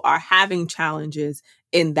those who are having challenges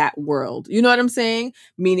in that world. You know what I'm saying?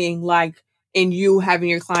 Meaning like in you having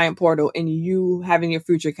your client portal and you having your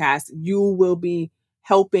future cast, you will be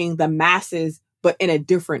helping the masses, but in a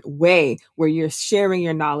different way, where you're sharing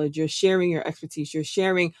your knowledge, you're sharing your expertise, you're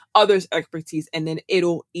sharing others' expertise, and then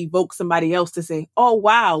it'll evoke somebody else to say, oh,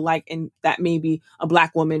 wow, like, and that may be a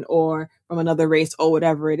Black woman or from another race or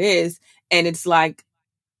whatever it is. And it's like,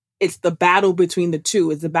 it's the battle between the two.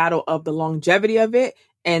 It's the battle of the longevity of it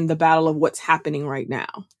and the battle of what's happening right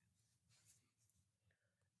now.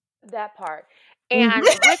 That part. And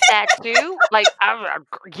with that too, like,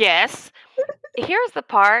 yes, here's the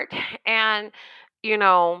part. And, you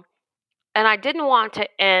know, and I didn't want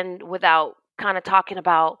to end without kind of talking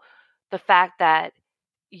about the fact that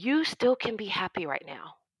you still can be happy right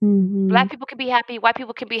now. Black people can be happy. White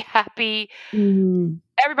people can be happy.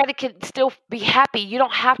 Everybody can still be happy. You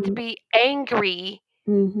don't have to be angry,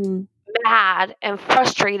 mad, and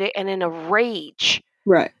frustrated and in a rage,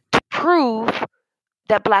 right, to prove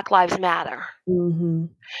that Black Lives Matter.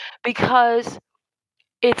 Because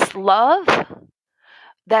it's love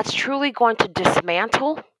that's truly going to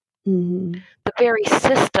dismantle the very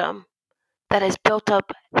system that has built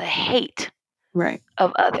up the hate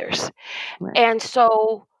of others. And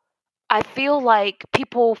so I feel like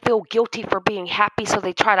people feel guilty for being happy, so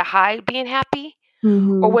they try to hide being happy.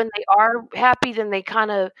 Or when they are happy, then they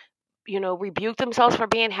kind of, rebuke themselves for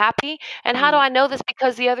being happy. And how do I know this?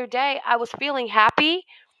 Because the other day I was feeling happy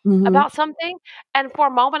about something, and for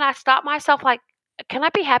a moment I stopped myself, like, can I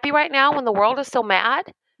be happy right now when the world is so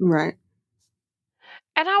mad? Right.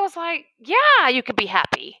 And I was like, yeah, you could be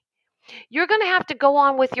happy. You're going to have to go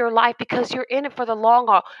on with your life because you're in it for the long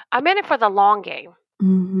haul. I'm in it for the long game.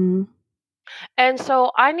 And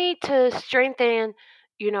so I need to strengthen,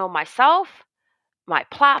 myself, my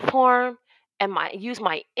platform, and use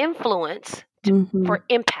my influence for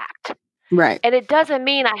impact. Right. And it doesn't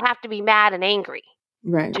mean I have to be mad and angry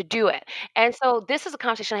to do it. And so this is a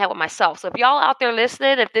conversation I had with myself. So if y'all out there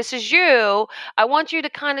listening, if this is you, I want you to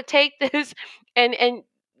kind of take this and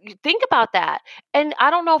think about that. And I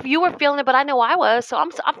don't know if you were feeling it, but I know I was. So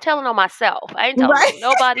I'm telling on myself. I ain't telling on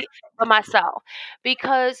nobody but myself,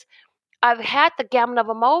 because I've had the gamut of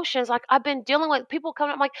emotions. Like, I've been dealing with people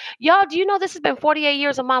coming up like, y'all, do you know this has been 48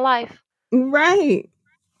 years of my life? Right.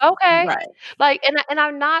 Okay. Right. Like, and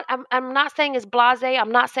I'm not saying it's blasé.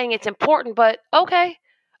 I'm not saying it's important, but okay.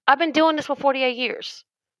 I've been doing this for 48 years.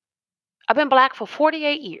 I've been Black for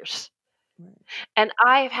 48 years. And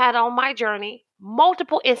I've had on my journey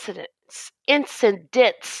multiple incidents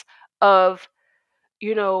of,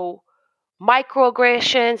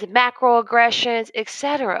 microaggressions, macroaggressions,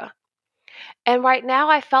 etc. And right now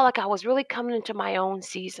I felt like I was really coming into my own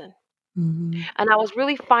season. And I was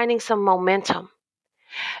really finding some momentum.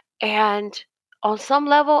 And on some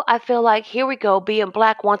level, I feel like, here we go, being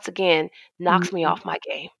Black once again knocks me off my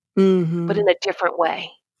game, but in a different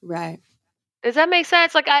way. Right. Does that make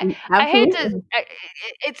sense? Like, I hate to,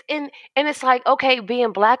 and it's like, okay,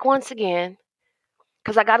 being Black once again,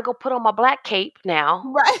 because I got to go put on my Black cape now.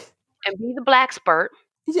 Right. And be the Black spurt.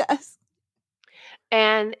 Yes.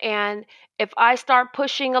 And if I start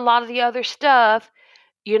pushing a lot of the other stuff,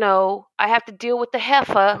 I have to deal with the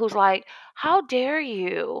heifer who's like, how dare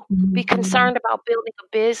you be concerned about building a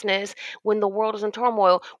business when the world is in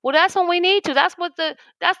turmoil? Well, that's when we need to. That's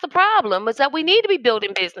the problem, is that we need to be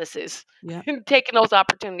building businesses and taking those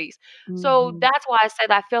opportunities. So that's why I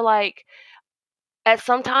said I feel like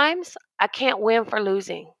sometimes I can't win for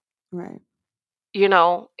losing. Right.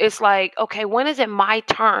 It's like, okay, when is it my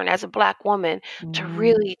turn as a Black woman to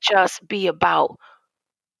really just be about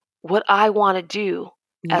what I want to do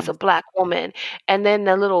as a Black woman? And then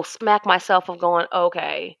the little smack myself of going,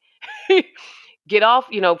 okay, get off,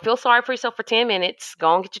 feel sorry for yourself for 10 minutes.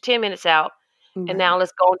 Go and get your 10 minutes out. And Right. now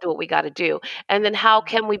let's go and do what we got to do. And then how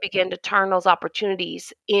can we begin to turn those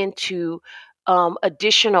opportunities into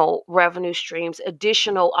additional revenue streams,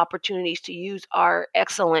 additional opportunities to use our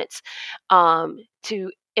excellence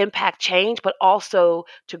to impact change, but also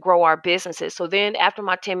to grow our businesses. So then after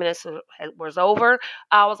my 10 minutes was over,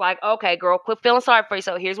 I was like, okay, girl, quit feeling sorry for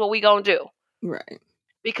yourself. Here's what we going to do. Right.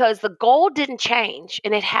 Because the goal didn't change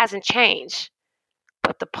and it hasn't changed,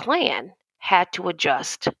 but the plan had to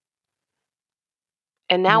adjust.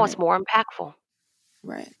 And now it's Right. more impactful.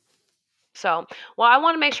 Right. So, well, I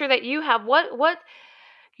want to make sure that you have what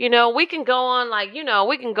we can go on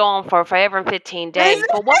we can go on for forever and 15 days,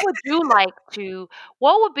 but what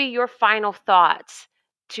would be your final thoughts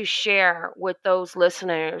to share with those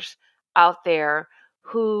listeners out there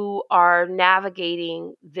who are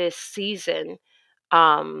navigating this season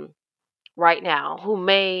um, right now, who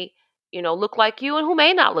may, look like you and who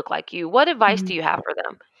may not look like you? What advice do Mhm. you have for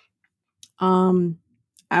them? Um,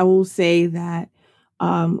 I will say that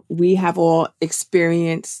we have all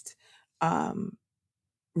experienced um,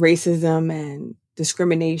 racism and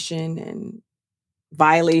discrimination and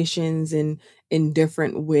violations in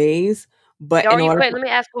different ways. But in order Wait, for let me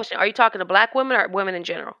ask a question. Are you talking to black women or women in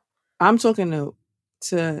general? I'm talking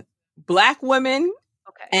to black women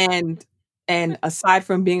Okay. and aside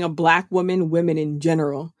from being a black woman, women in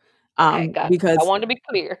general. Okay, got it. I Because wanted to be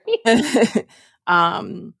clear.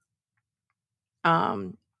 um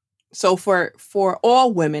um so for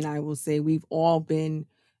all women, I will say we've all been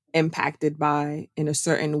impacted by in a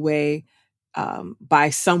certain way by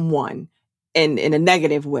someone in a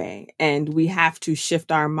negative way, and we have to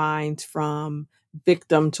shift our minds from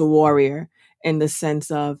victim to warrior in the sense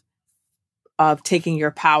of taking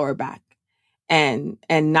your power back and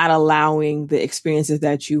not allowing the experiences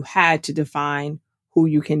that you had to define who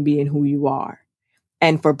you can be and who you are.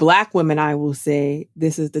 And for black women, I will say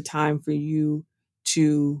this is the time for you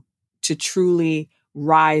to truly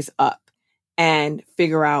rise up and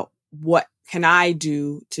figure out what can I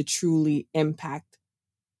do to truly impact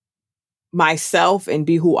myself and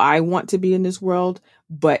be who I want to be in this world.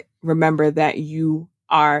 But remember that you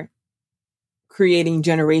are creating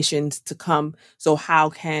generations to come. So how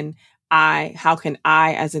can I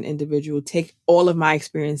as an individual take all of my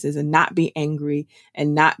experiences and not be angry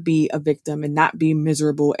and not be a victim and not be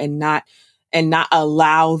miserable and not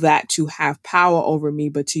allow that to have power over me,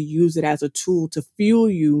 but to use it as a tool to fuel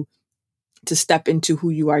you to step into who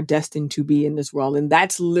you are destined to be in this world. And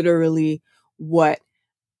that's literally what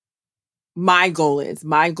my goal is.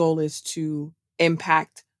 My goal is to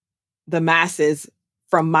impact the masses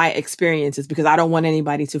from my experiences, because I don't want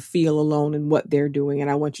anybody to feel alone in what they're doing.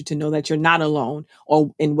 And I want you to know that you're not alone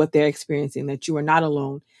or in what they're experiencing, that you are not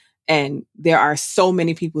alone. And there are so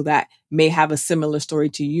many people that may have a similar story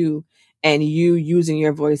to you, and you using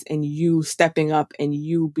your voice and you stepping up and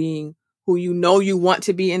you being who you know you want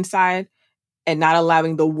to be inside and not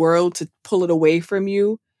allowing the world to pull it away from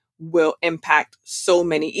you will impact so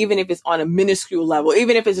many, even if it's on a minuscule level,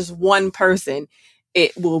 even if it's just one person.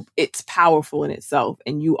 It's powerful in itself,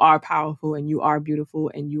 and you are powerful and you are beautiful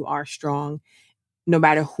and you are strong no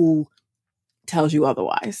matter who tells you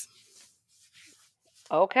otherwise.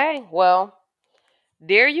 Okay, well,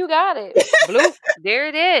 there you got it. Bloop, there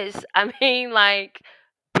it is. I mean, like,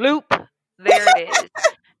 bloop, there it is.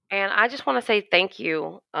 And I just want to say thank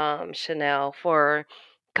you, Chanel, for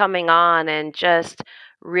coming on and just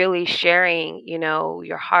really sharing,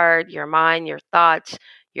 your heart, your mind, your thoughts,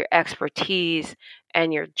 your expertise,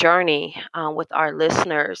 and your journey with our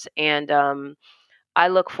listeners. And I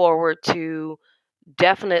look forward to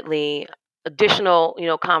definitely additional,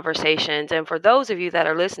 conversations. And for those of you that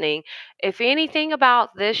are listening, if anything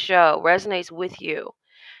about this show resonates with you,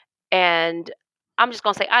 and I'm just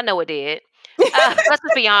going to say, I know it did. Let's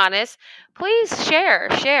just be honest. Please share,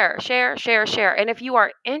 share, share, share, share. And if you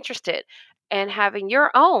are interested in having your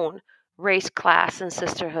own race, class, and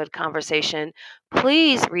sisterhood conversation,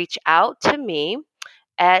 please reach out to me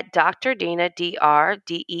at Dr. Deena,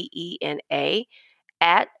 DRDEENA,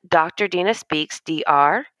 at Dr. Deena Speaks,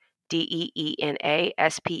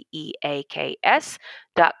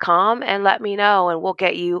 DrDeenaSpeaks.com, and let me know, and we'll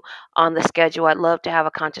get you on the schedule. I'd love to have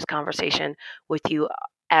a conscious conversation with you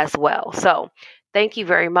as well. So thank you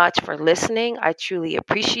very much for listening. I truly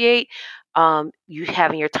appreciate you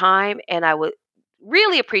having your time, and I would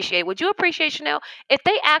really appreciate, would you appreciate, Chanel, if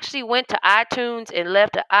they actually went to iTunes and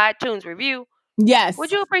left an iTunes review? Yes.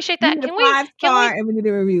 Would you appreciate We that? need a Can we, five can star we, and we need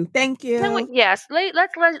a review. Thank you. yes,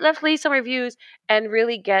 let's leave some reviews and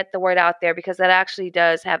really get the word out there, because that actually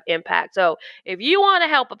does have impact. So if you want to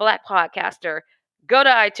help a Black podcaster, go to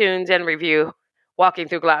iTunes and review Walking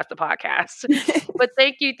Through Glass, the podcast. But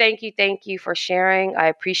thank you for sharing. I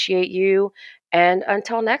appreciate you. And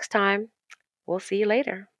until next time, we'll see you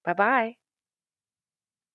later. Bye-bye.